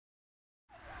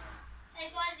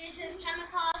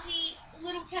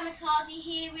McCarthy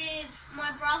here with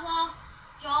my brother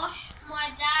Josh, my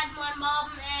dad, my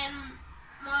mum, and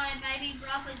my baby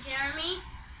brother Jeremy.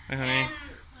 Hey, honey. And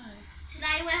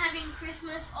today we're having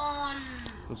Christmas on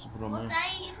what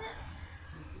day is it?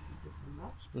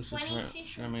 December.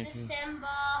 26th of December.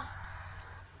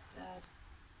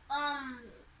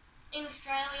 In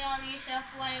Australia, New South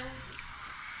Wales.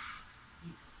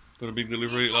 Got a big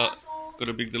delivery. Got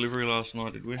a big delivery last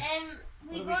night, did we? And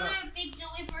we got a big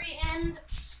delivery, and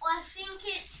I think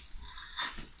it's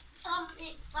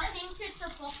something. I think it's a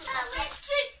pocket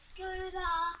electric scooter.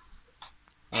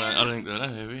 I don't think they're that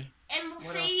heavy. And we'll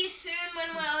see you soon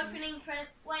when we're opening.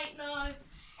 Wait, no.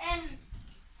 And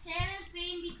Santa's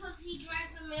been because he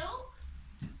drank the milk.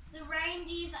 The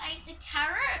reindeers ate the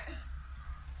carrot,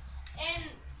 and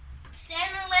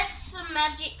Santa left some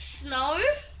magic snow.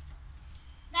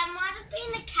 That might have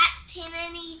been the cat tin,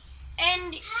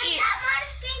 and that might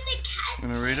have been the cat.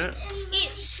 Wanna read it?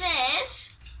 It says,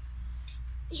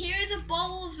 "Here is a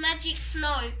bowl of magic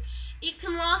snow. It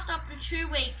can last up to 2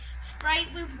 weeks. Spray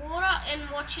it with water and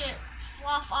watch it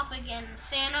fluff up again.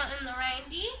 Santa and the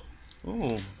reindeer."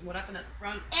 Oh. What happened at the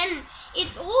front? And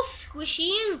it's all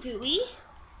squishy and gooey.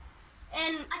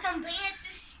 And I can bring it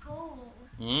to school.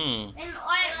 Mm. And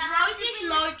I wrote this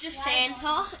note to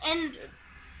Santa, and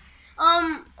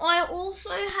I also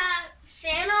have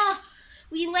Santa.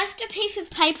 We left a piece of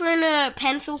paper and a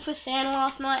pencil for Santa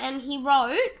last night, and he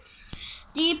wrote,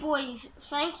 "Dear boys,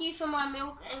 thank you for my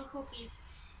milk and cookies,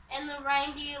 and the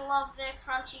reindeer love their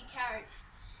crunchy carrots.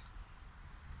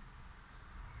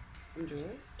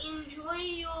 Enjoy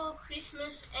your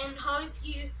Christmas and hope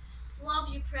you love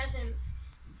your presents.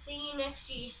 See you next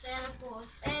year, Santa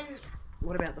Claus." And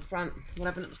what about the front? What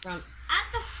happened at the front? at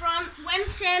the front, when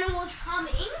Santa was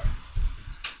coming,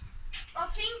 I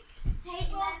think we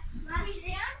found the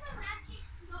magic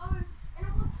snow, and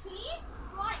it was here,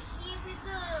 right here with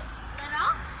the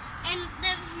letter. And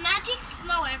there's magic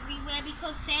snow everywhere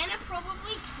because Santa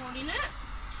probably trod in it.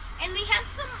 And we have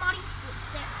some muddy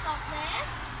footsteps up there.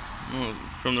 Oh,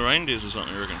 from the reindeers or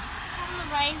something, you reckon? From the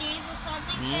reindeers or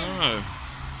something. No.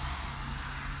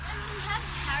 And we have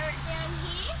carrot down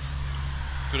here.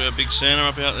 Got our big Santa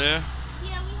up out there.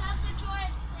 Yeah, we have the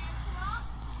giant Santa up.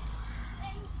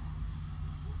 And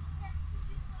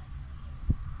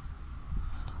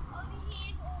over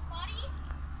here is all muddy.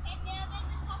 And now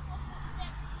there's a couple of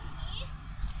footsteps in here.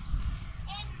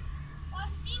 And I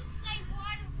think they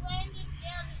might have landed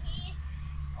down here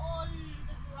on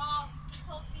the grass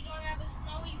because we don't have a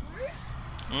snowy roof.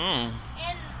 Oh.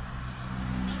 And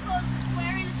because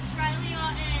we're in Australia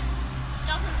and it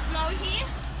doesn't snow here.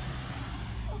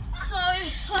 So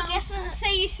I guess we'll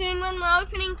see you soon when we're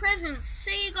opening presents.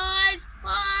 See you guys.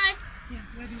 Bye.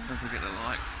 Don't forget to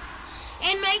like.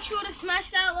 And make sure to smash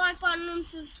that like button and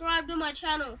subscribe to my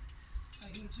channel.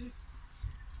 You too.